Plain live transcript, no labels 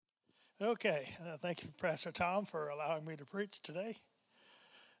Okay, thank you, Pastor Tom, for allowing me to preach today.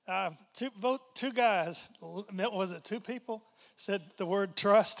 Two guys, was it two people, said the word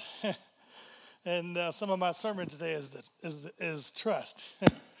trust, and some of my sermon today is trust,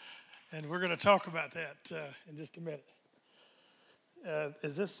 and we're going to talk about that in just a minute.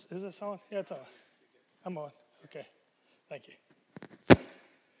 Is this on? Yeah, it's on. I'm on. Okay, thank you.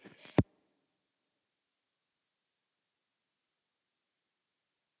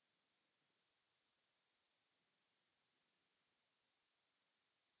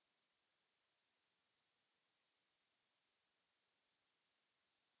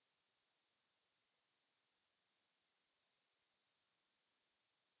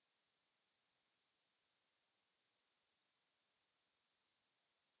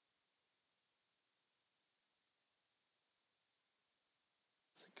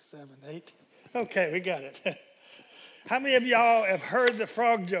 6, 7, 8. Okay, we got it. How many of y'all have heard the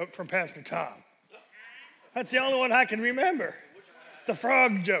frog joke from Pastor Tom? That's the only one I can remember. The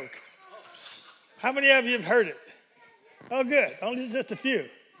frog joke. How many of you have heard it? Oh, good. Only just a few.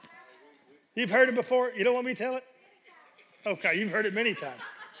 You've heard it before? You don't want me to tell it? Okay, you've heard it many times.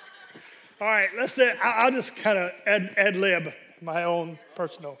 All right, let's say, I'll just kind of ad lib my own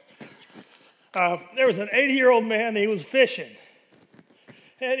personal. There was an 80-year-old man, he was fishing.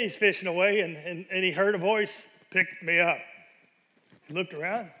 And he's fishing away, and he heard a voice, "Pick me up." He looked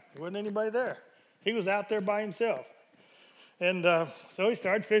around, there wasn't anybody there. He was out there by himself. And so he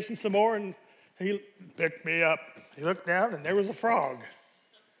started fishing some more, and he picked me up. He looked down, and there was a frog.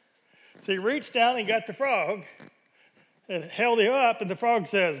 So he reached down and got the frog and held him up, and the frog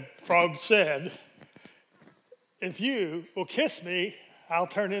said, "If you will kiss me, I'll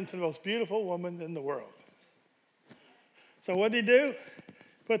turn into the most beautiful woman in the world." So what did he do?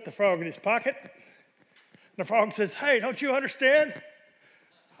 Put the frog in his pocket. And the frog says, "Hey, don't you understand?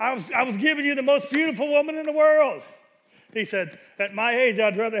 I was giving you the most beautiful woman in the world." He said, "At my age,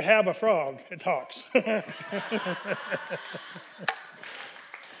 I'd rather have a frog that talks."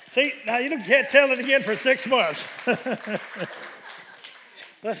 See, now you can't tell it again for 6 months.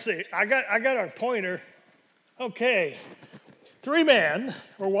 Let's see. I got our pointer. Okay. 3 men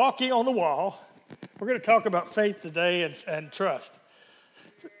were walking on the wall. We're going to talk about faith today and trust.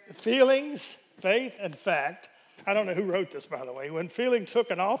 Feelings, faith, and fact. I don't know who wrote this, by the way. When feeling took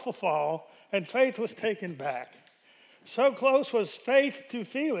an awful fall and faith was taken back. So close was faith to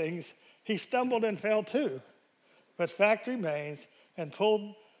feelings, he stumbled and fell too. But fact remains and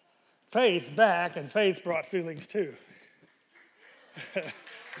pulled faith back, and faith brought feelings too.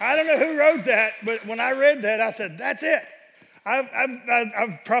 I don't know who wrote that, but when I read that, I said, that's it.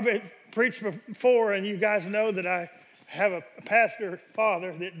 I've probably preached before, and you guys know that I have a pastor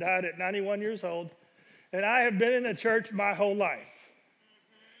father that died at 91 years old, and I have been in the church my whole life.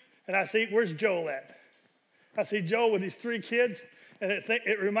 And I see, where's Joel at? I see Joel with his 3 kids, and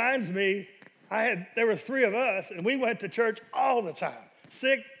it reminds me, there were 3 of us, and we went to church all the time.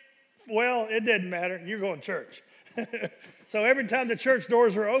 Sick, well, it didn't matter. You're going to church. So every time the church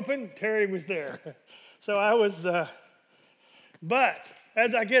doors were open, Terry was there. So I was, but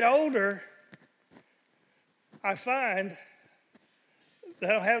as I get older, I find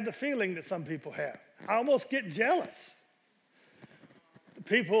that I don't have the feeling that some people have. I almost get jealous.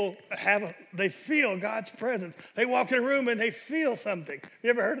 People they feel God's presence. They walk in a room and they feel something.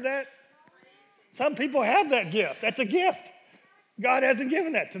 You ever heard of that? Some people have that gift. That's a gift. God hasn't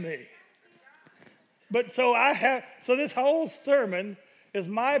given that to me. But so this whole sermon is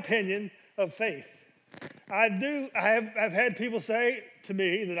my opinion of faith. I've had people say to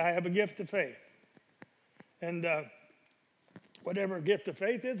me that I have a gift of faith. And whatever gift of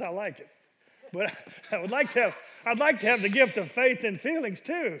faith is, I like it. But I'd like to have the gift of faith and feelings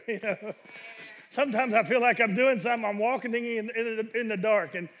too. You know, sometimes I feel like I'm doing something. I'm walking in the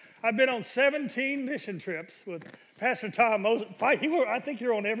dark, and I've been on 17 mission trips with Pastor Tom. I think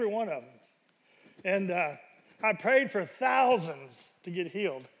you're on every one of them. And I prayed for thousands to get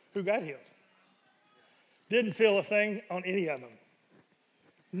healed. Who got healed? Didn't feel a thing on any of them.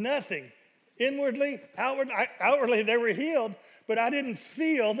 Nothing. Inwardly, outwardly they were healed, but I didn't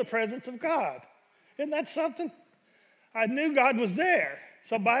feel the presence of God. Isn't that something? I knew God was there.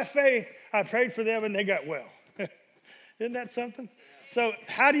 So by faith, I prayed for them and they got well. Isn't that something? So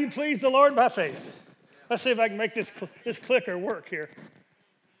how do you please the Lord? By faith. Let's see if I can make this clicker work here.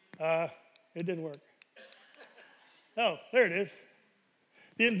 It didn't work. Oh, there it is.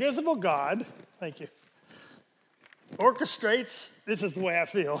 The invisible God, thank you, orchestrates, this is the way I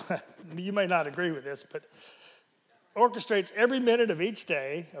feel. You may not agree with this, but orchestrates every minute of each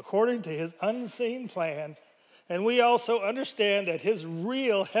day according to his unseen plan And we also understand that his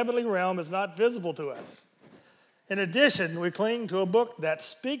real heavenly realm is not visible to us. In addition, we cling to a book that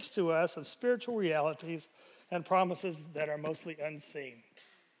speaks to us of spiritual realities and promises that are mostly unseen.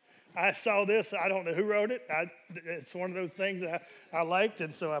 I saw this. I don't know who wrote it. It's one of those things I liked,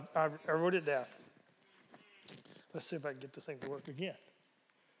 and so I wrote it down. Let's see if I can get this thing to work again.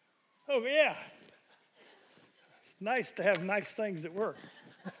 Oh, yeah. It's nice to have nice things that work.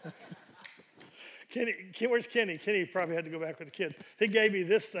 Kenny, where's Kenny? Kenny probably had to go back with the kids. He gave me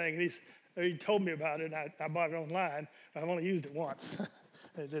this thing, and he told me about it, and I bought it online. I've only used it once.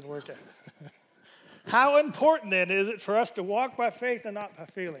 It didn't work out. How important, then, is it for us to walk by faith and not by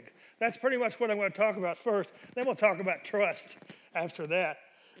feelings? That's pretty much what I'm going to talk about first. Then we'll talk about trust after that.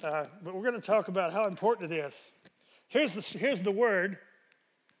 But we're going to talk about how important it is. Here's the word,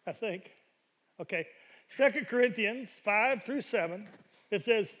 I think. Okay, 2 Corinthians 5 through 7. It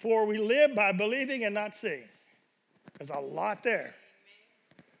says, for we live by believing and not seeing. There's a lot there.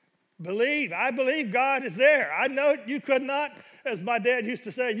 Believe. I believe God is there. I know you could not, as my dad used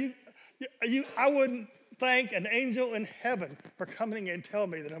to say, I wouldn't thank an angel in heaven for coming and tell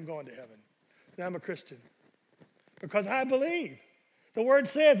me that I'm going to heaven, that I'm a Christian. Because I believe. The word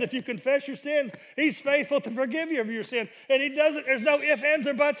says if you confess your sins, he's faithful to forgive you of your sin. And he doesn't, there's no ifs, ands,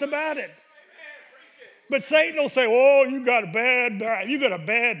 or buts about it. But Satan will say, oh, you got a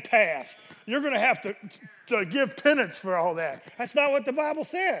bad past. You're going to have to give penance for all that. That's not what the Bible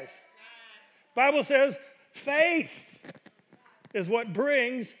says. The Bible says faith is what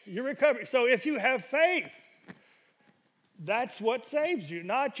brings your recovery. So if you have faith, that's what saves you,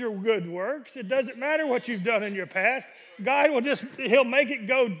 not your good works. It doesn't matter what you've done in your past. God he'll make it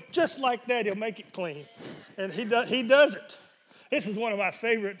go just like that. He'll make it clean. And he does it. This is one of my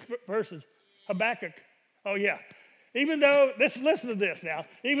favorite verses, Habakkuk. Oh, yeah. Listen to this now.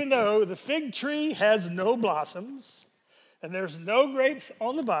 Even though the fig tree has no blossoms and there's no grapes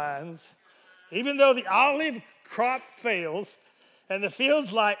on the vines, even though the olive crop fails and the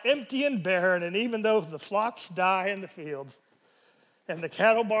fields lie empty and barren, and even though the flocks die in the fields and the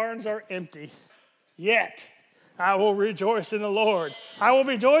cattle barns are empty, yet I will rejoice in the Lord. I will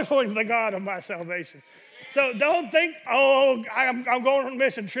be joyful in the God of my salvation. So don't think, oh, I'm going on a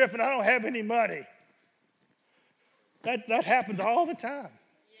mission trip and I don't have any money. That happens all the time.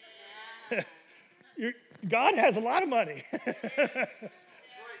 Yeah. God has a lot of money.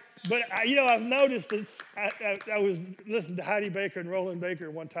 But, I've noticed that I was listening to Heidi Baker and Roland Baker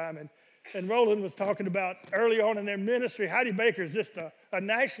one time, and Roland was talking about early on in their ministry. Heidi Baker is just a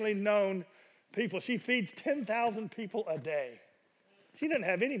nationally known people. She feeds 10,000 people a day. She doesn't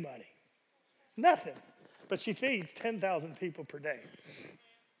have any money, nothing, but she feeds 10,000 people per day.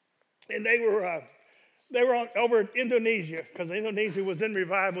 And they were over in Indonesia, because Indonesia was in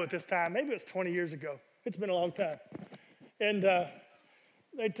revival at this time. Maybe it was 20 years ago. It's been a long time. And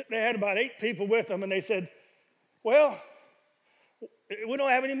they had about 8 people with them, and they said, well, we don't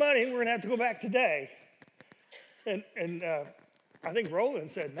have any money. We're going to have to go back today. And I think Roland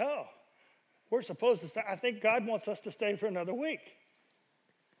said, no, we're supposed to stay. I think God wants us to stay for another week.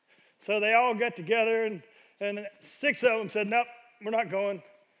 So they all got together, and 6 of them said, nope, we're not going.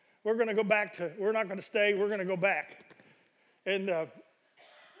 We're going to go back we're not going to stay, we're going to go back. And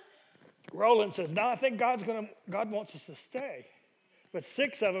Roland says, no, I think God wants us to stay. But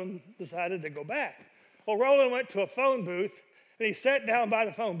 6 of them decided to go back. Well, Roland went to a phone booth, and he sat down by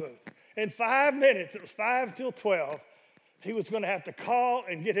the phone booth. In 5 minutes, it was 5 till 12, he was going to have to call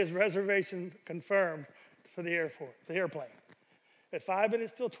and get his reservation confirmed for the airplane. At 5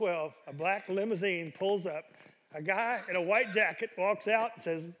 minutes till 12, a black limousine pulls up. A guy in a white jacket walks out and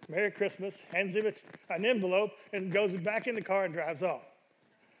says, Merry Christmas, hands him an envelope, and goes back in the car and drives off.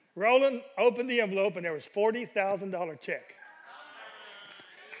 Roland opened the envelope, and there was $40,000 check.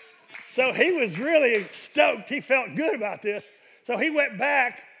 So he was really stoked. He felt good about this. So he went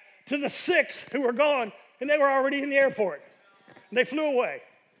back to the 6 who were gone, and they were already in the airport. And they flew away.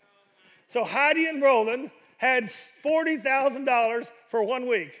 So Heidi and Roland had $40,000 for 1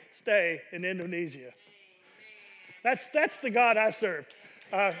 week stay in Indonesia. That's the God I serve.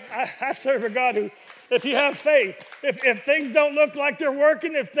 I serve a God who, if you have faith, if things don't look like they're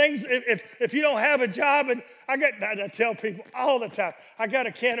working, if you don't have a job, and I tell people all the time, I got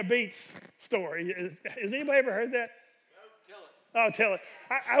a can of beets story. Has anybody ever heard that? No, tell it.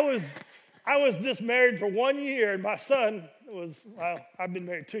 I was just married for 1 year, and my son I've been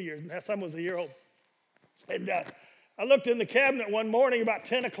married 2 years, and my son was a year old. And I looked in the cabinet one morning about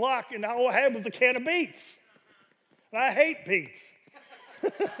 10 o'clock, and all I had was a can of beets. And I hate beets.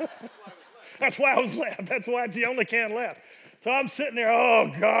 That's why I was left. That's why it's the only can left. So I'm sitting there,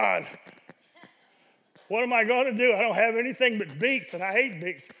 oh, God. What am I going to do? I don't have anything but beets, and I hate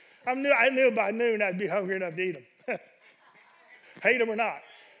beets. I knew by noon I'd be hungry enough to eat them. Hate them or not.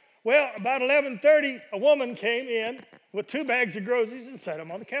 Well, about 11:30, a woman came in with 2 bags of groceries and set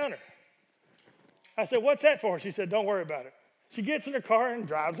them on the counter. I said, what's that for? She said, don't worry about it. She gets in her car and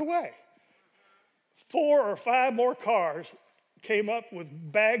drives away. 4 or 5 more cars came up with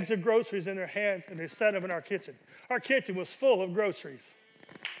bags of groceries in their hands, and they set them in our kitchen. Our kitchen was full of groceries.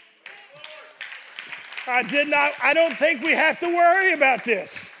 I don't think we have to worry about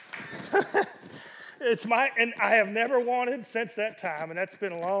this. And I have never wanted since that time, and that's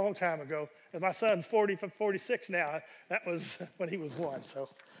been a long time ago. And my son's 46 now. That was when he was 1, so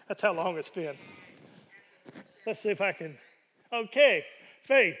that's how long it's been. Let's see if I can. Okay,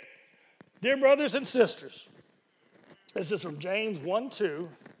 faith. Dear brothers and sisters, this is from James 1:2.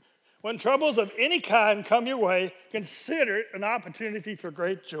 When troubles of any kind come your way, consider it an opportunity for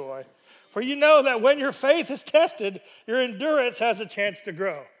great joy. For you know that when your faith is tested, your endurance has a chance to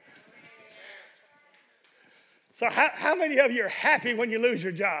grow. So how many of you are happy when you lose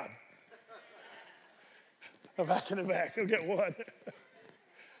your job? Back in the back, we'll get one.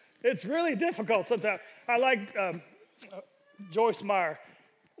 It's really difficult sometimes. I like Joyce Meyer.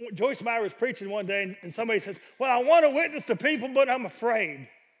 Joyce Meyer was preaching one day, and somebody says, well, I want to witness to people, but I'm afraid.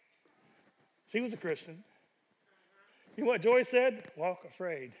 She was a Christian. You know what Joyce said? Walk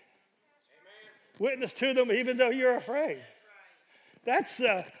afraid. Amen. Witness to them even though you're afraid. That's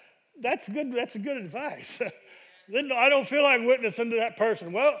good. That's good advice. Then I don't feel like witnessing to that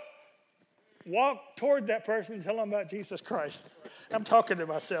person. Well, walk toward that person and tell them about Jesus Christ. I'm talking to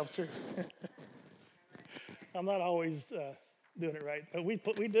myself too. I'm not always doing it right, but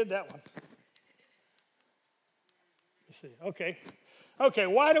we did that one. Let's see. Okay.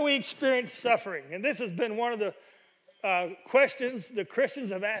 Why do we experience suffering? And this has been one of the questions the Christians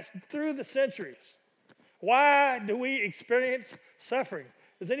have asked through the centuries. Why do we experience suffering?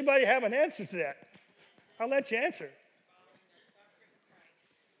 Does anybody have an answer to that? I'll let you answer.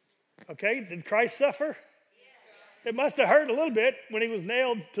 Okay, did Christ suffer? It must have hurt a little bit when he was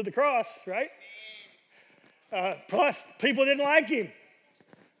nailed to the cross, right? Plus, people didn't like him.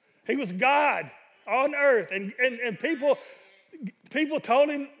 He was God on earth, and people told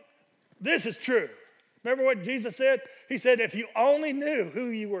him, this is true. Remember what Jesus said? He said, if you only knew who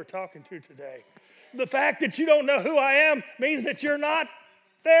you were talking to today. The fact that you don't know who I am means that you're not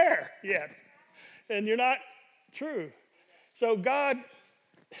there yet, and you're not true. So God,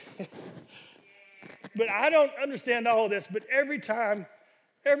 but I don't understand all of this, but every time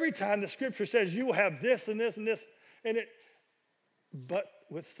the scripture says you will have this and this and this in it, but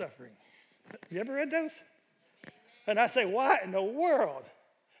with suffering. You ever read those? And I say, why in the world?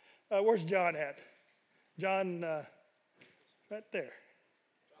 Where's John at? John, right there.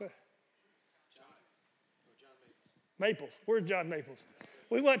 Maples. Where's John Maples?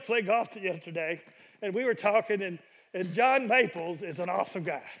 We went to play golf yesterday, and we were talking, and John Maples is an awesome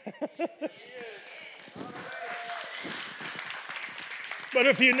guy. But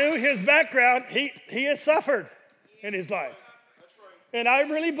if you knew his background, he has suffered in his life. And I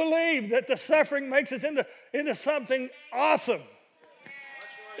really believe that the suffering makes us into something awesome.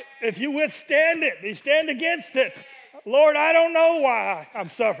 If you withstand it, you stand against it. Lord, I don't know why I'm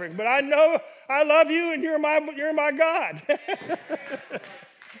suffering, but I know I love you and you're my God.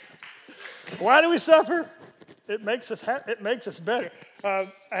 Why do we suffer? It makes us better.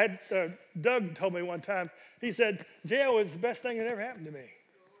 Doug told me one time, he said, jail was the best thing that ever happened to me.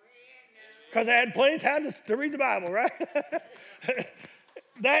 Because I had plenty of time to read the Bible, right?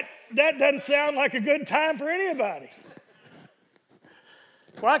 That doesn't sound like a good time for anybody.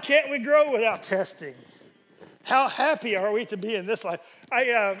 Why can't we grow without testing? How happy are we to be in this life?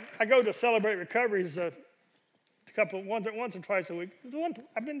 I go to Celebrate Recoveries once or twice a week.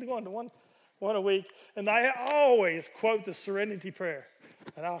 I've been going to one a week, and I always quote the Serenity Prayer,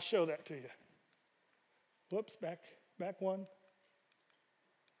 and I'll show that to you. Whoops, back one.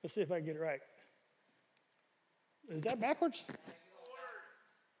 Let's see if I can get it right. Is that backwards?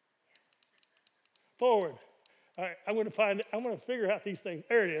 Forward. All right, I'm going to figure out these things.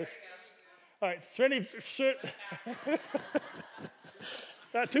 There it is. All right, Serenity.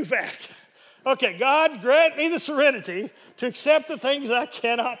 Not too fast. Okay, God, grant me the serenity to accept the things I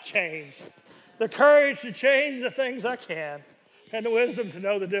cannot change, the courage to change the things I can, and the wisdom to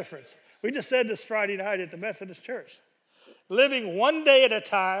know the difference. We just said this Friday night at the Methodist Church. Living one day at a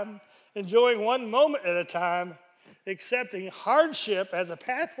time, enjoying one moment at a time, accepting hardship as a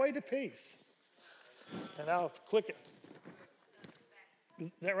pathway to peace. And I'll click it. Is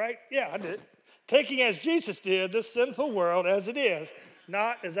that right? Yeah, I did. Taking as Jesus did this sinful world as it is,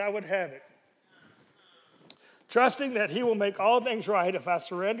 not as I would have it. trusting that he will make all things right if I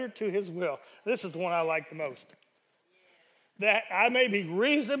surrender to his will. This is the one I like the most. That I may be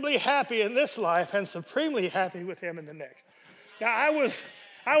reasonably happy in this life and supremely happy with him in the next. Now, I was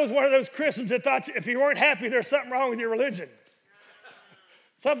one of those Christians that thought if you weren't happy, there's something wrong with your religion.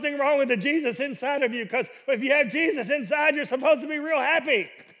 Something wrong with the Jesus inside of you, because if you have Jesus inside, you're supposed to be real happy.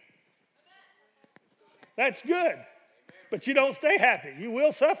 That's good, but you don't stay happy. You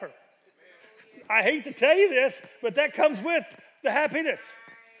will suffer. I hate to tell you this, but that comes with the happiness.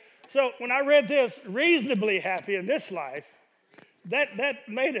 So when I read this, reasonably happy in this life, that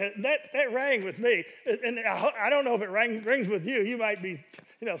rang with me. And I don't know if it rings with you. You might be,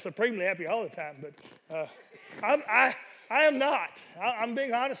 supremely happy all the time, but I am not. I'm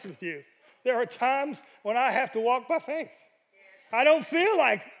being honest with you. There are times when I have to walk by faith. I don't feel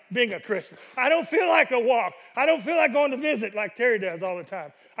like being a Christian. I don't feel like a walk. I don't feel like going to visit like Terry does all the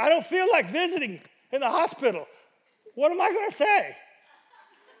time. I don't feel like visiting in the hospital. What am I going to say?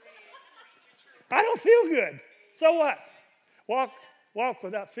 I don't feel good. So what? Walk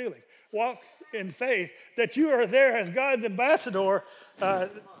without feeling. Walk in faith that you are there as God's ambassador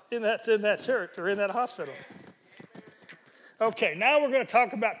in that church or in that hospital. Okay, now we're going to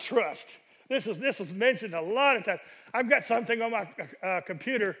talk about trust. This was mentioned a lot of times. I've got something on my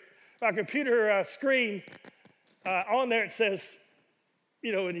computer screen. On there it says,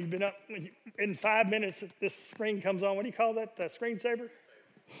 when you've been up, in 5 minutes, this screen comes on. What do you call that? The screensaver?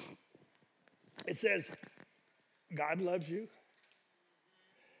 It says, God loves you.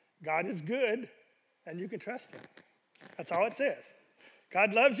 God is good, and you can trust him. That's all it says.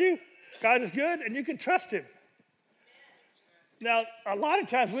 God loves you. God is good, and you can trust him. Now, a lot of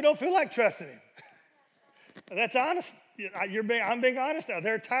times we don't feel like trusting him. That's honest. I'm being honest now.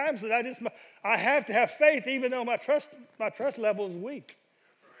 There are times that I have to have faith, even though my trust level is weak.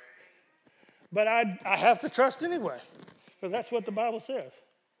 But I have to trust anyway, because that's what the Bible says.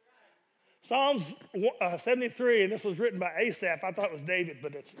 Psalms 73, and this was written by Asaph. I thought it was David,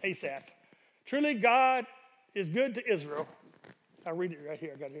 but it's Asaph. Truly, God is good to Israel. I'll read it right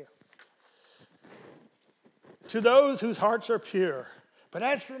here. I got it here. To those whose hearts are pure. But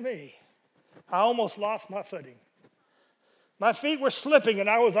as for me, I almost lost my footing. My feet were slipping, and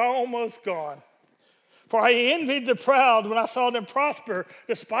I was almost gone. For I envied the proud when I saw them prosper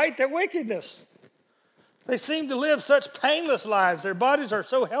despite their wickedness. They seem to live such painless lives. Their bodies are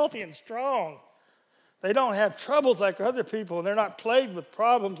so healthy and strong. They don't have troubles like other people, and they're not plagued with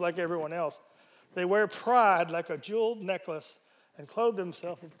problems like everyone else. They wear pride like a jeweled necklace and clothe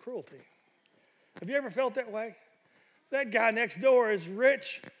themselves with cruelty. Have you ever felt that way? That guy next door is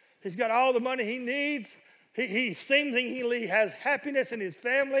rich. He's got all the money he needs. He seems like he has happiness in his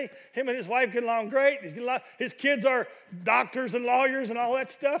family. Him and his wife get along great. His kids are doctors and lawyers and all that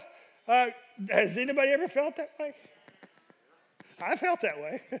stuff. Has anybody ever felt that way? I felt that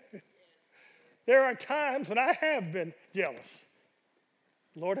way. There are times when I have been jealous.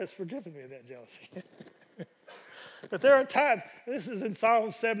 The Lord has forgiven me of that jealousy. But there are times, this is in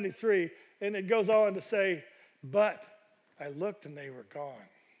Psalm 73, and it goes on to say, but I looked and they were gone.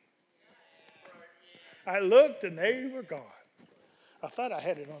 I looked and they were gone. I thought I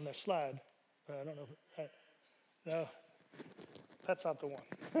had it on their slide, but I don't know. No, that's not the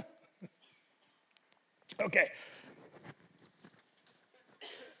one. Okay.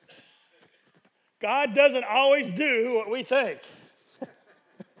 God doesn't always do what we think.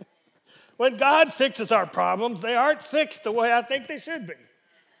 When God fixes our problems, they aren't fixed the way I think they should be.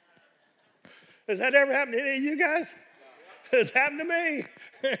 Has that ever happened to any of you guys? It's happened to me.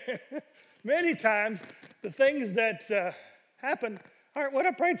 Many times, the things that happen aren't what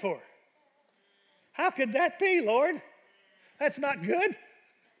I prayed for. How could that be, Lord? That's not good.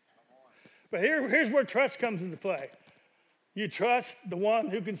 But here's where trust comes into play. You trust the one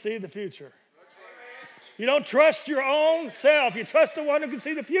who can see the future. You don't trust your own self. You trust the one who can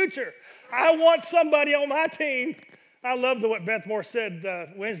see the future. I want somebody on my team. I love what Beth Moore said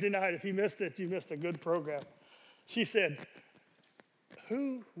Wednesday night. If you missed it, you missed a good program. She said,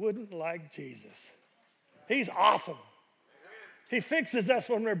 who wouldn't like Jesus? He's awesome. He fixes us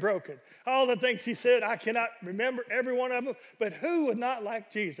when we're broken. All the things he said, I cannot remember every one of them, but who would not like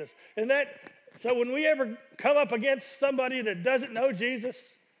Jesus? So when we ever come up against somebody that doesn't know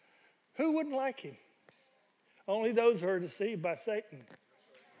Jesus, who wouldn't like him? Only those who are deceived by Satan.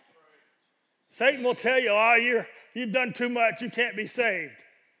 Satan will tell you, you've done too much, you can't be saved.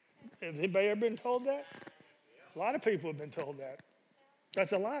 Has anybody ever been told that? A lot of people have been told that.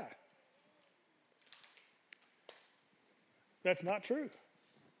 That's a lie. That's not true.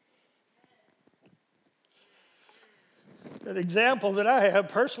 An example that I have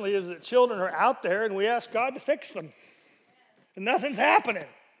personally is that children are out there and we ask God to fix them. And nothing's happening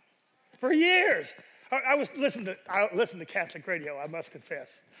for years. I listened to Catholic radio, I must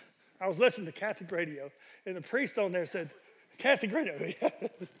confess. I was listening to Catholic radio, and the priest on there said, Catholic radio.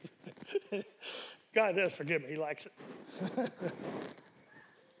 God does forgive me, he likes it.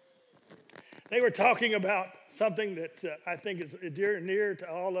 They were talking about something that I think is dear and near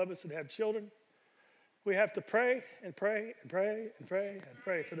to all of us that have children. We have to pray and pray and pray and pray and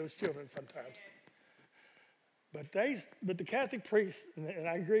pray for those children sometimes. But the Catholic priest, and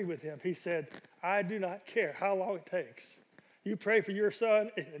I agree with him, he said, I do not care how long it takes. You pray for your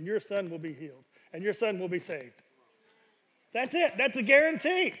son, and your son will be healed, and your son will be saved. That's it. That's a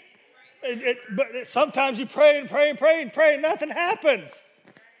guarantee. But sometimes you pray and pray and pray and pray, and nothing happens.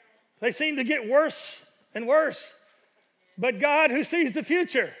 They seem to get worse and worse. But God, who sees the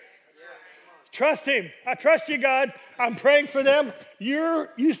future, trust him. I trust you, God. I'm praying for them.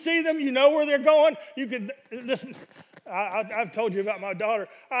 You see them. You know where they're going. You can listen. I've told you about my daughter.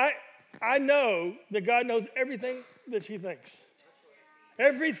 I know that God knows everything that she thinks.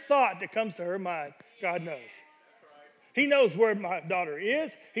 Every thought that comes to her mind, God knows. He knows where my daughter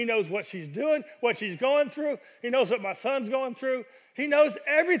is. He knows what she's doing, what she's going through. He knows what my son's going through. He knows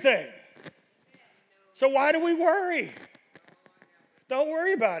everything. So why do we worry? Don't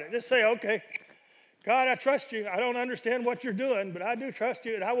worry about it. Just say, okay, God, I trust you. I don't understand what you're doing, but I do trust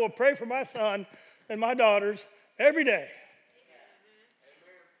you, and I will pray for my son and my daughters every day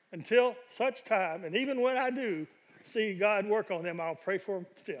until such time. And even when I do see God work on them, I'll pray for them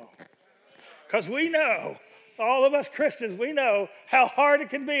still. Because we know, all of us Christians, we know how hard it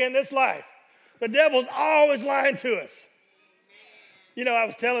can be in this life. The devil's always lying to us. You know, I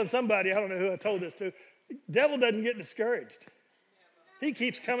was telling somebody, I don't know who I told this to, the devil doesn't get discouraged. He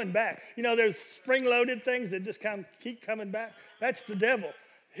keeps coming back. You know, there's spring-loaded things that just kind of keep coming back. That's the devil.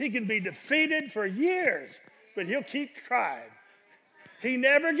 He can be defeated for years, but he'll keep trying. He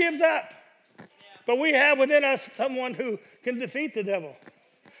never gives up. But we have within us someone who can defeat the devil.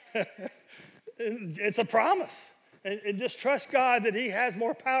 It's a promise. And just trust God that he has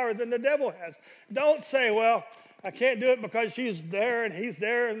more power than the devil has. Don't say, well, I can't do it because she's there and he's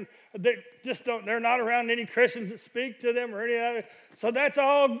there, and they're not around any Christians that speak to them or any other. So that's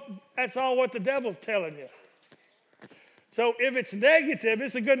all what the devil's telling you. So if it's negative,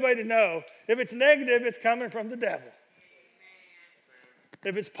 it's a good way to know. If it's negative, it's coming from the devil.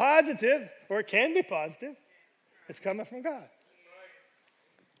 If it's positive, or it can be positive, it's coming from God.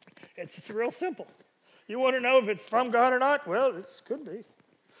 It's real simple. You want to know if it's from God or not? Well, it could be.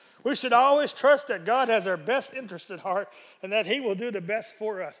 We should always trust that God has our best interest at heart and that he will do the best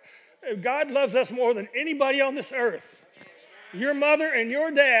for us. God loves us more than anybody on this earth. Your mother and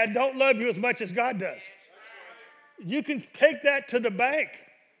your dad don't love you as much as God does. You can take that to the bank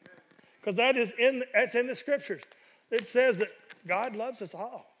because that's in the scriptures. It says that God loves us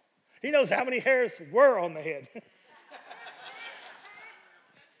all. He knows how many hairs were on the head.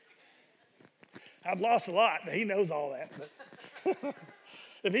 I've lost a lot, but he knows all that.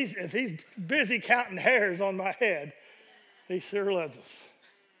 But if he's busy counting hairs on my head, he sure loves us.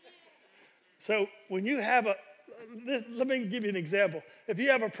 So when you have let me give you an example. If you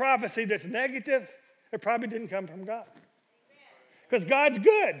have a prophecy that's negative, it probably didn't come from God. Because God's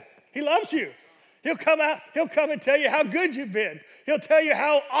good. He loves you. He'll come and tell you how good you've been. He'll tell you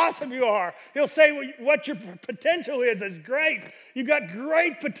how awesome you are. He'll say what your potential is. It's great. You've got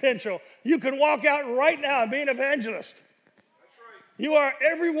great potential. You can walk out right now and be an evangelist. That's right.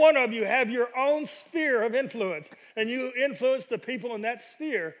 Every one of you have your own sphere of influence, and you influence the people in that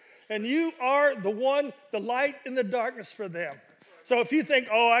sphere, and you are the light in the darkness for them. So if you think,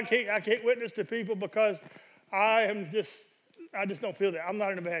 I can't witness to people because I just don't feel that. I'm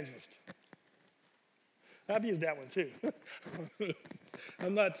not an evangelist. I've used that one too.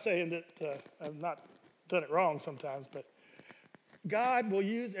 I'm not saying that I've not done it wrong sometimes, but God will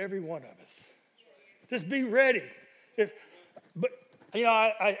use every one of us. Just be ready.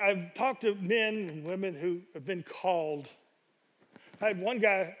 I've talked to men and women who have been called. I had one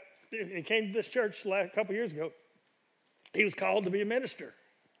guy, he came to this church a couple years ago. He was called to be a minister.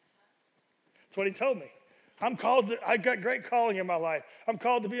 That's what he told me. I got great calling in my life. I'm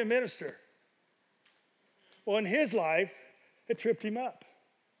called to be a minister. Well, in his life, it tripped him up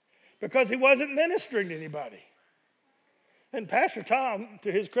because he wasn't ministering to anybody. And Pastor Tom,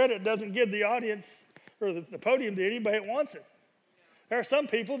 to his credit, doesn't give the audience or the podium to anybody that wants it. There are some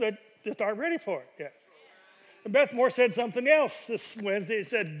people that just aren't ready for it yet. And Beth Moore said something else this Wednesday. It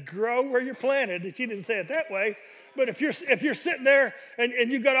said, grow where you're planted. She didn't say it that way. But if you're sitting there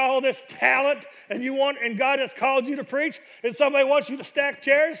and you've got all this talent and God has called you to preach and somebody wants you to stack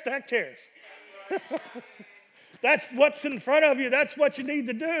chairs, stack chairs. That's what's in front of you. That's what you need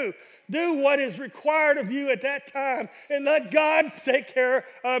to do. Do what is required of you at that time and let God take care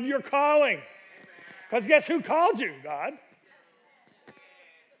of your calling. Because guess who called you? God.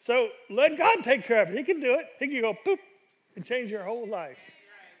 So let God take care of it. He can do it. He can go poop and change your whole life.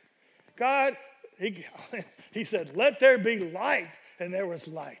 God, he said, let there be light, and there was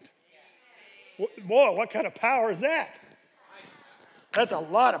light. Boy, what kind of power is that? That's a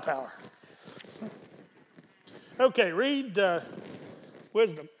lot of power. Okay, read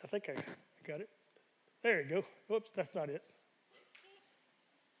Wisdom. I think I got it. There you go. Whoops, that's not it.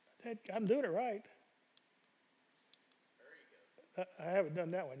 I'm doing it right. I haven't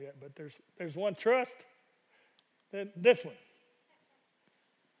done that one yet, but there's one, trust, then this one.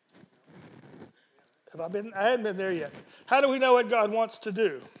 I hadn't been there yet. How do we know what God wants to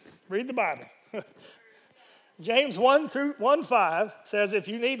do? Read the Bible. James 1:5 says, if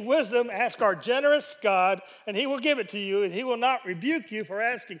you need wisdom, ask our generous God, and he will give it to you, and he will not rebuke you for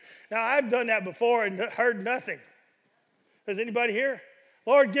asking. Now, I've done that before and heard nothing. Is anybody here?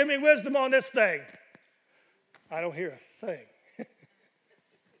 Lord, give me wisdom on this thing. I don't hear a thing.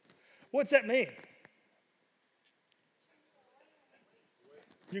 What's that mean?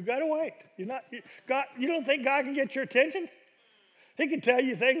 You got to wait. You don't think God can get your attention? He can tell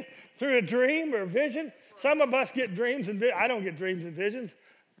you things through a dream or a vision. Some of us get dreams and I don't get dreams and visions,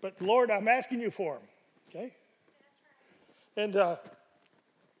 but Lord, I'm asking you for them. Okay? And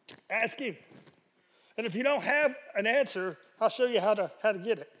ask him. And if you don't have an answer, I'll show you how to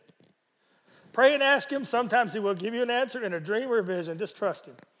get it. Pray and ask him. Sometimes he will give you an answer in a dream or a vision. Just trust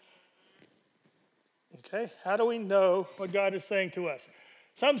him. Okay? How do we know what God is saying to us?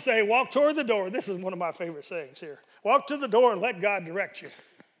 Some say, walk toward the door. This is one of my favorite sayings here. Walk to the door and let God direct you.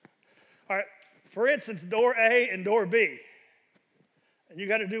 All right. For instance, door A and door B. And you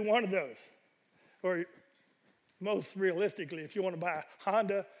got to do one of those. Or most realistically, if you want to buy a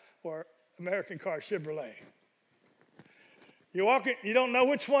Honda or American car Chevrolet. You walk it, you don't know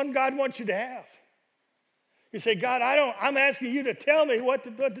which one God wants you to have. You say, God, I'm asking you to tell me what to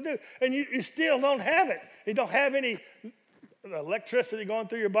do. And you still don't have it. You don't have any electricity going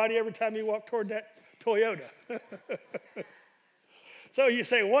through your body every time you walk toward that Toyota. So you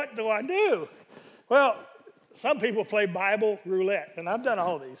say, what do I do? Well, some people play Bible roulette, and I've done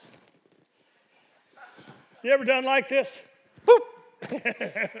all these. You ever done like this? Boop.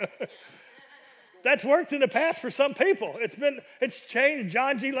 That's worked in the past for some people. It's changed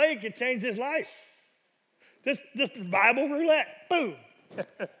John G. Lake. It changed his life. Just Bible roulette. Boom.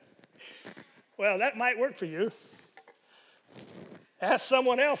 Well, that might work for you. Ask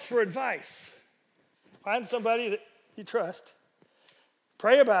someone else for advice. Find somebody that you trust.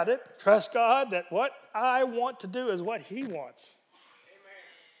 Pray about it. Trust God that what I want to do is what he wants.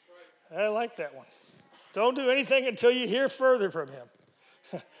 Amen. I like that one. Don't do anything until you hear further from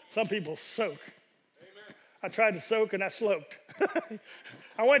him. Some people soak. Amen. I tried to soak and I sloked.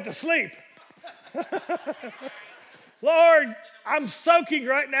 I went to sleep. Lord, I'm soaking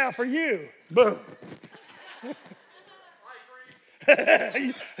right now for you. Boom.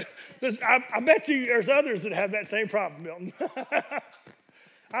 I bet you there's others that have that same problem, Milton.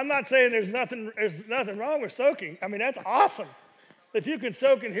 I'm not saying there's nothing wrong with soaking. I mean, that's awesome. If you can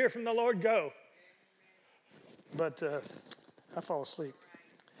soak and hear from the Lord, go. But I fall asleep.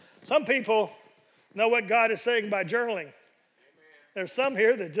 Some people know what God is saying by journaling. There's some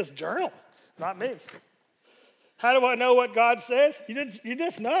here that just journal, not me. How do I know what God says? You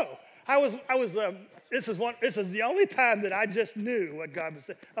just know. This is the only time that I just knew what God was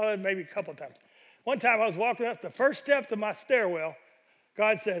saying. Oh, maybe a couple of times. One time I was walking up the first step to my stairwell.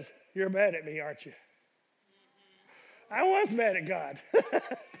 God says, you're mad at me, aren't you? I was mad at God.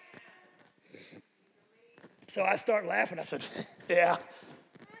 So I start laughing. I said, yeah,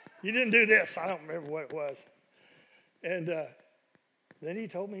 you didn't do this. I don't remember what it was. And then he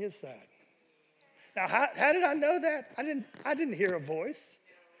told me his side. Now, how did I know that? I didn't hear a voice.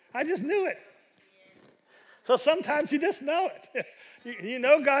 I just knew it. So sometimes you just know it. You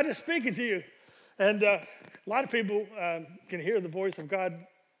know God is speaking to you. And a lot of people can hear the voice of God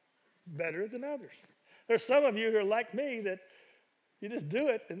better than others. There's some of you who are like me that you just do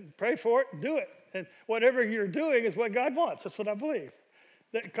it and pray for it and do it. And whatever you're doing is what God wants. That's what I believe.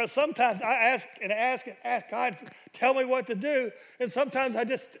 Because sometimes I ask God, tell me what to do. And sometimes I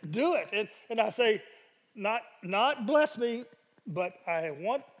just do it. And I say, not bless me, but I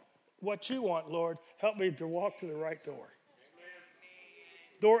want what you want, Lord. Help me to walk to the right door.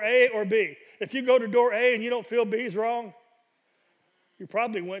 Door A or B. If you go to door A and you don't feel B's wrong, you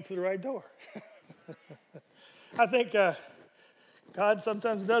probably went to the right door. I think God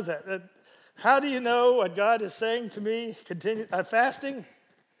sometimes does that. How do you know what God is saying to me? Continue fasting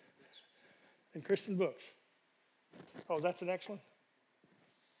in Christian books. Oh, that's the next one?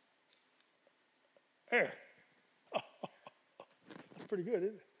 There. That's pretty good,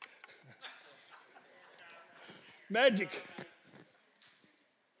 isn't it? Magic.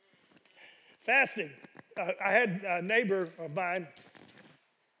 Fasting. I had a neighbor of mine,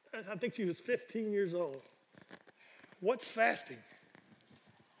 I think she was 15 years old. What's fasting?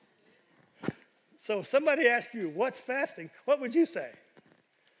 So if somebody asked you, what's fasting? What would you say?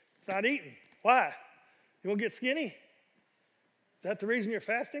 It's not eating. Why? You want to get skinny? Is that the reason you're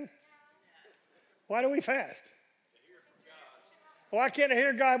fasting? Why do we fast? Why can't I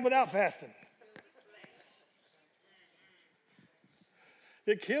hear God without fasting?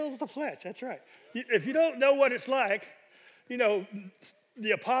 It kills the flesh, that's right. If you don't know what it's like,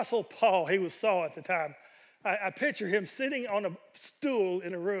 the Apostle Paul, he was Saul at the time. I picture him sitting on a stool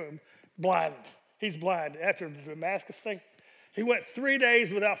in a room, blind. He's blind after the Damascus thing. He went 3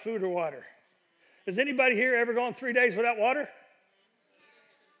 days without food or water. Has anybody here ever gone 3 days without water?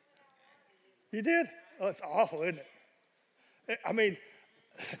 You did? Oh, it's awful, isn't it? I mean,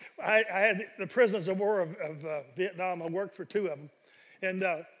 I had the prisoners of war of Vietnam. I worked for two of them. And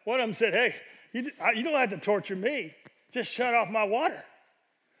one of them said, hey, you don't have to torture me. Just shut off my water.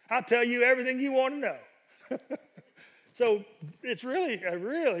 I'll tell you everything you want to know. So it's really,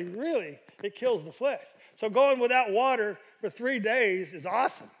 it kills the flesh. So going without water for 3 days is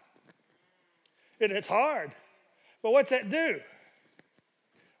awesome. And it's hard. But what's that do?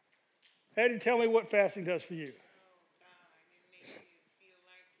 Eddie, tell me what fasting does for you.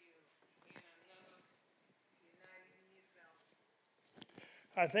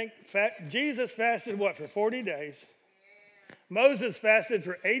 I think Jesus fasted what, for 40 days? Moses fasted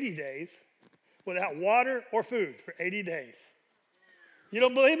for 80 days without water or food for 80 days. You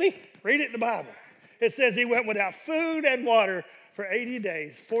don't believe me? Read it in the Bible. It says he went without food and water for 80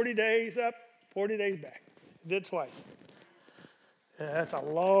 days. 40 days up, 40 days back. Did twice. Yeah, that's a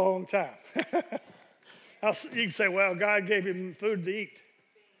long time. You can say, well, God gave him food to eat.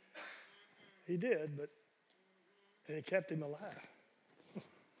 He did, but he kept him alive.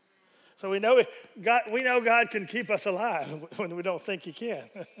 So we know God can keep us alive when we don't think he can.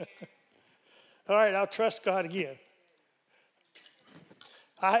 All right, I'll trust God again.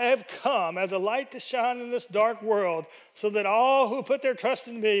 I have come as a light to shine in this dark world so that all who put their trust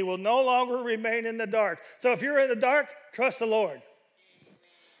in me will no longer remain in the dark. So if you're in the dark, trust the Lord.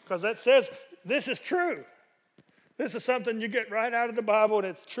 Because that says this is true. This is something you get right out of the Bible, and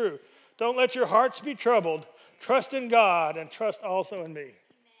it's true. Don't let your hearts be troubled. Trust in God and trust also in me.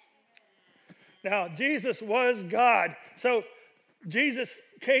 Now, Jesus was God. So Jesus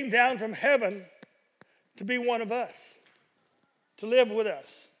came down from heaven to be one of us, to live with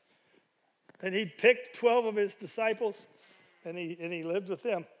us. And he picked 12 of his disciples, and he lived with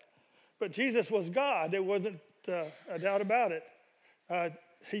them. But Jesus was God. There wasn't a doubt about it.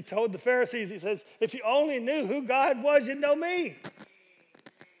 He told the Pharisees, he says, if you only knew who God was, you'd know me.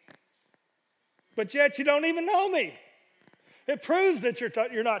 But yet you don't even know me. It proves that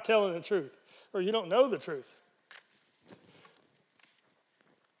you're not telling the truth, or you don't know the truth.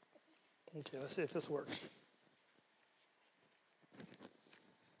 Okay, let's see if this works.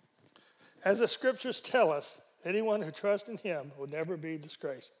 As the scriptures tell us, anyone who trusts in him will never be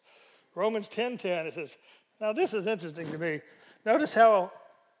disgraced. Romans 10:10, it says, now this is interesting to me. Notice how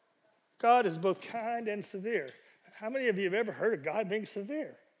God is both kind and severe. How many of you have ever heard of God being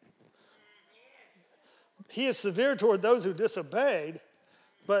severe? He is severe toward those who disobeyed,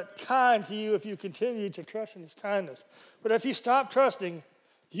 but kind to you if you continue to trust in his kindness. But if you stop trusting,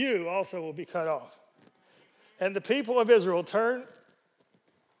 you also will be cut off. And the people of Israel turn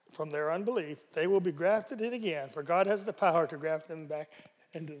from their unbelief. They will be grafted in again, for God has the power to graft them back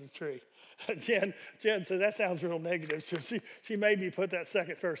into the tree. Jen says that sounds real negative, so she made me put that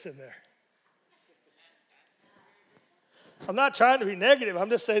second verse in there. I'm not trying to be negative. I'm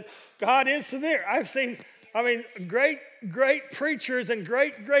just saying God is severe. I've seen, great preachers and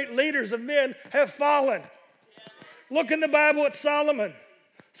great leaders of men have fallen. Look in the Bible at Solomon.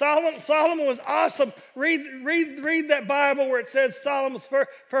 Solomon was awesome. Read that Bible where it says Solomon's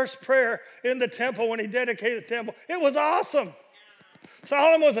first prayer in the temple when he dedicated the temple. It was awesome.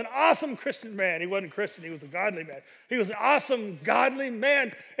 Solomon was an awesome Christian man. He wasn't Christian. He was a godly man. He was an awesome, godly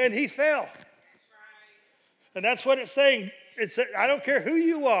man, and he fell. And that's what it's saying. I don't care who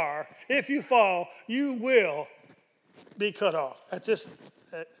you are, if you fall, you will be cut off. That's just,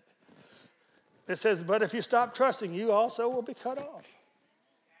 it says, but if you stop trusting, you also will be cut off.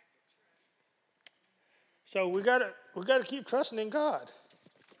 So we got to keep trusting in God.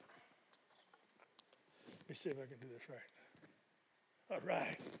 Let me see if I can do this right. All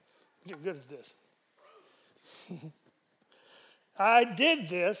right. Get good at this. I did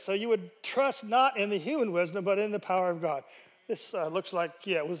this so you would trust not in the human wisdom, but in the power of God. This looks like,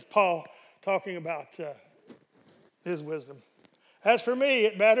 it was Paul talking about his wisdom. As for me,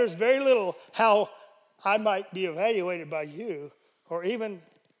 it matters very little how I might be evaluated by you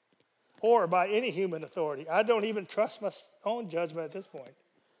or by any human authority. I don't even trust my own judgment at this point.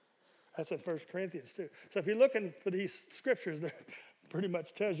 That's in 1 Corinthians 2. So if you're looking for these scriptures, that pretty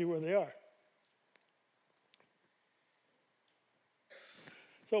much tells you where they are.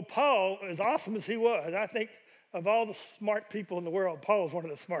 So Paul, as awesome as he was, I think of all the smart people in the world, Paul was one of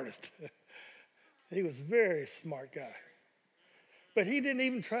the smartest. He was a very smart guy. But he didn't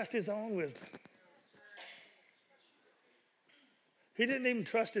even trust his own wisdom. He didn't even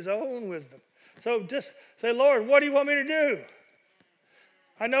trust his own wisdom. So just say, Lord, what do you want me to do?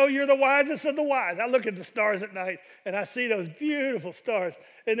 I know you're the wisest of the wise. I look at the stars at night, and I see those beautiful stars.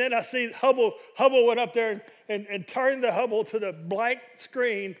 And then I see Hubble went up there and turned the Hubble to the blank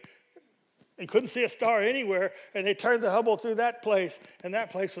screen and couldn't see a star anywhere. And they turned the Hubble through that place, and that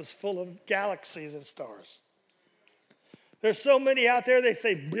place was full of galaxies and stars. There's so many out there, they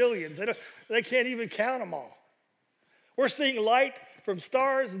say billions. They can't even count them all. We're seeing light from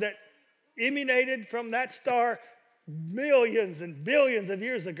stars that emanated from that star millions and billions of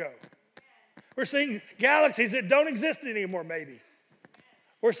years ago. We're seeing galaxies that don't exist anymore, maybe.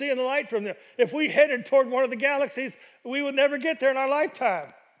 We're seeing the light from them. If we headed toward one of the galaxies, we would never get there in our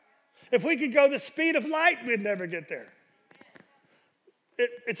lifetime. If we could go the speed of light, we'd never get there.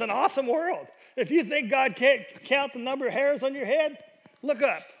 It's an awesome world. If you think God can't count the number of hairs on your head, look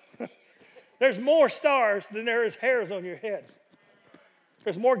up. There's more stars than there is hairs on your head.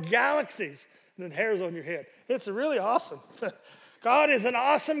 There's more galaxies than hairs on your head. It's really awesome. God is an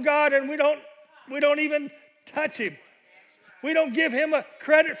awesome God, and we don't even touch him. We don't give him a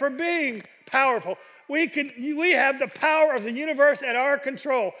credit for being powerful. We have the power of the universe at our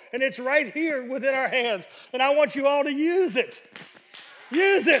control, and it's right here within our hands. And I want you all to use it.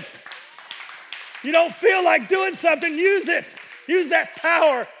 Use it. You don't feel like doing something, use it. Use that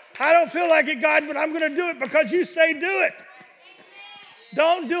power. I don't feel like it, God, but I'm going to do it because you say do it.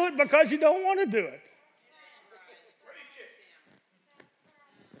 Don't do it because you don't want to do it.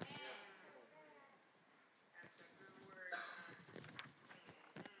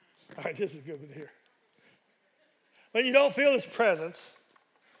 All right, this is a good one here. When you don't feel his presence,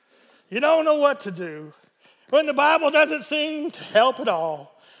 you don't know what to do, when the Bible doesn't seem to help at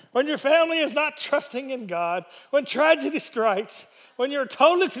all, when your family is not trusting in God, when tragedy strikes, when you're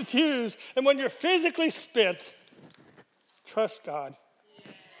totally confused, and when you're physically spent, trust God.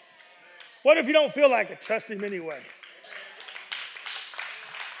 What if you don't feel like it? Trust him anyway.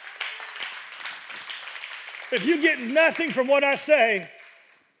 If you get nothing from what I say,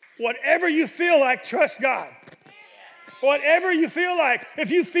 whatever you feel like, trust God. Whatever you feel like.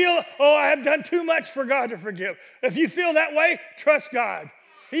 If you feel, I have done too much for God to forgive. If you feel that way, trust God.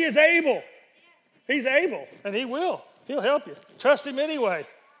 He is able. He's able, and he will. He'll help you. Trust him anyway.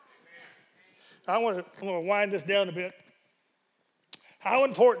 I'm going to wind this down a bit. How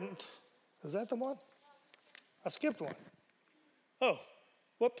important, is that the one? I skipped one. Oh,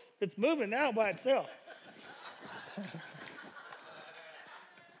 whoops. It's moving now by itself.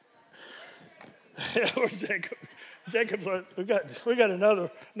 Where's Jacob? Jacob's like, we got another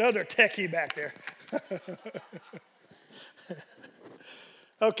techie back there.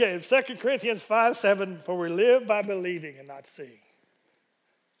 Okay, 2 Corinthians 5:7, for we live by believing and not seeing.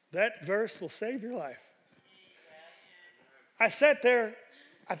 That verse will save your life. I sat there,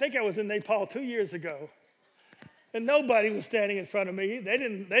 I think I was in Nepal 2 years ago, and nobody was standing in front of me. They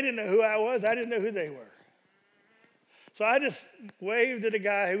didn't know who I was. I didn't know who they were. So I just waved at a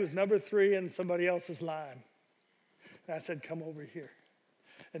guy who was number 3 in somebody else's line. And I said, come over here.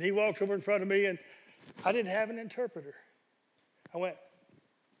 And he walked over in front of me, and I didn't have an interpreter. I went,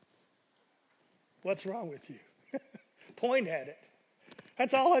 what's wrong with you? Point at it.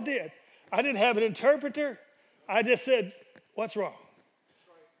 That's all I did. I didn't have an interpreter. I just said, what's wrong?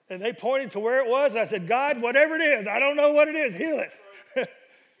 And they pointed to where it was. I said, God, whatever it is, I don't know what it is, heal it.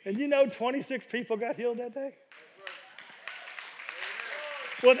 And 26 people got healed that day.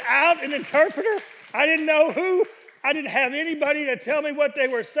 Without an interpreter, I didn't know who. I didn't have anybody to tell me what they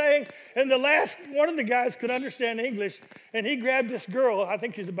were saying. And the last, one of the guys could understand English, and he grabbed this girl, I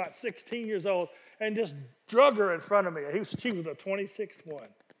think she's about 16 years old, and just drug her in front of me. She was the 26th one.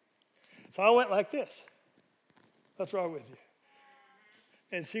 So I went like this. What's wrong with you?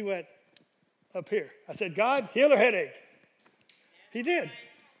 And she went up here. I said, God, heal her headache. He did.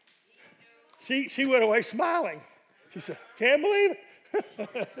 She went away smiling. She said, can't believe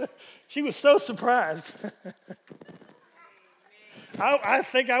it. She was so surprised. I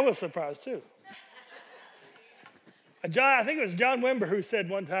think I was surprised too. I think it was John Wimber who said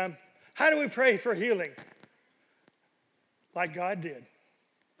one time, how do we pray for healing? Like God did.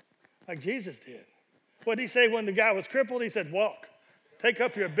 Like Jesus did. What did he say when the guy was crippled? He said, walk. Take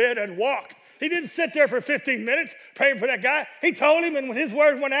up your bed and walk. He didn't sit there for 15 minutes praying for that guy. He told him, and when his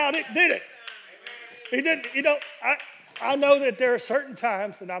word went out, it did it. He didn't, I know that there are certain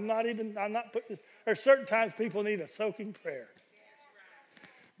times, and I'm not putting this, there are certain times people need a soaking prayer.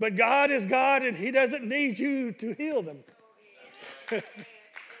 But God is God, and he doesn't need you to heal them.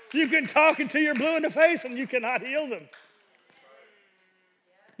 You can talk until you're blue in the face, and you cannot heal them.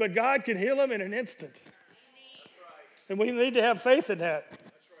 But God can heal them in an instant. And we need to have faith in that.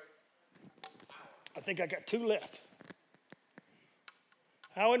 I think I got 2 left.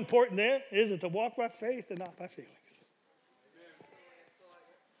 How important then is it to walk by faith and not by feelings?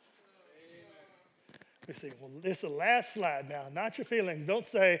 We see, well, this is the last slide now, not your feelings. Don't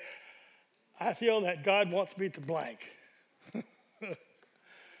say, I feel that God wants me to blank.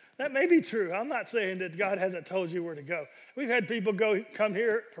 That may be true. I'm not saying that God hasn't told you where to go. We've had people come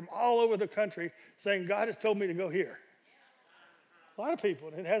here from all over the country saying, God has told me to go here. A lot of people,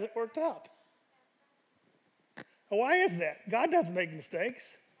 and it hasn't worked out. Well, why is that? God doesn't make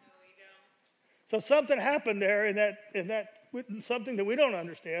mistakes. So something happened there in that something that we don't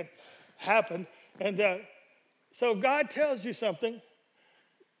understand happened. And so God tells you something,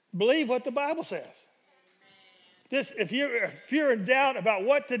 believe what the Bible says. If you're in doubt about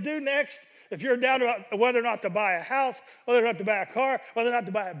what to do next, if you're in doubt about whether or not to buy a house, whether or not to buy a car, whether or not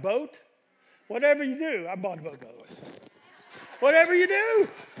to buy a boat, whatever you do, I bought a boat, by the way. Whatever you do.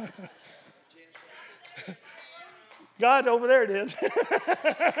 God over there did.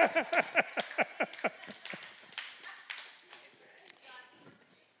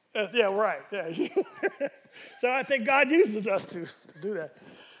 Yeah, right. Yeah. So I think God uses us to do that.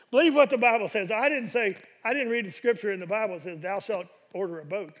 Believe what the Bible says. I didn't read the scripture in the Bible that says, thou shalt order a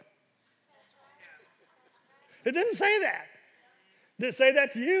boat. It didn't say that. Did it say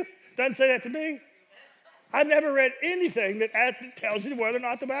that to you? It doesn't say that to me. I've never read anything that tells you whether or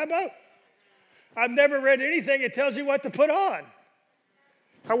not to buy a boat. I've never read anything that tells you what to put on.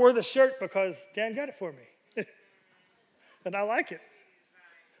 I wore the shirt because Jan got it for me. And I like it.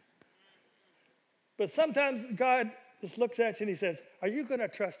 But sometimes God just looks at you and he says, are you going to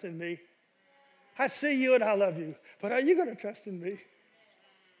trust in me? I see you and I love you, but are you going to trust in me?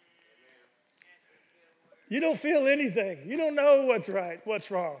 You don't feel anything. You don't know what's right,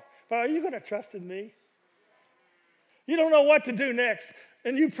 what's wrong. But are you going to trust in me? You don't know what to do next.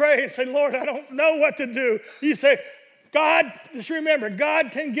 And you pray and say, Lord, I don't know what to do. You say, God, just remember,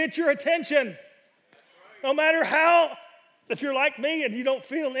 God can get your attention. No matter how, if you're like me and you don't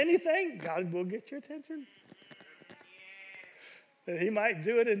feel anything, God will get your attention. And he might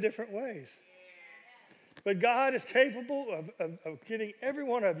do it in different ways. But God is capable of getting every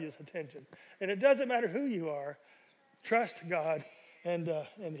one of you's attention. And it doesn't matter who you are, trust God, and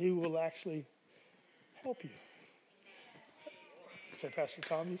he will actually help you. Okay, Pastor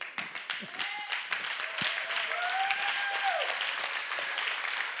Tom.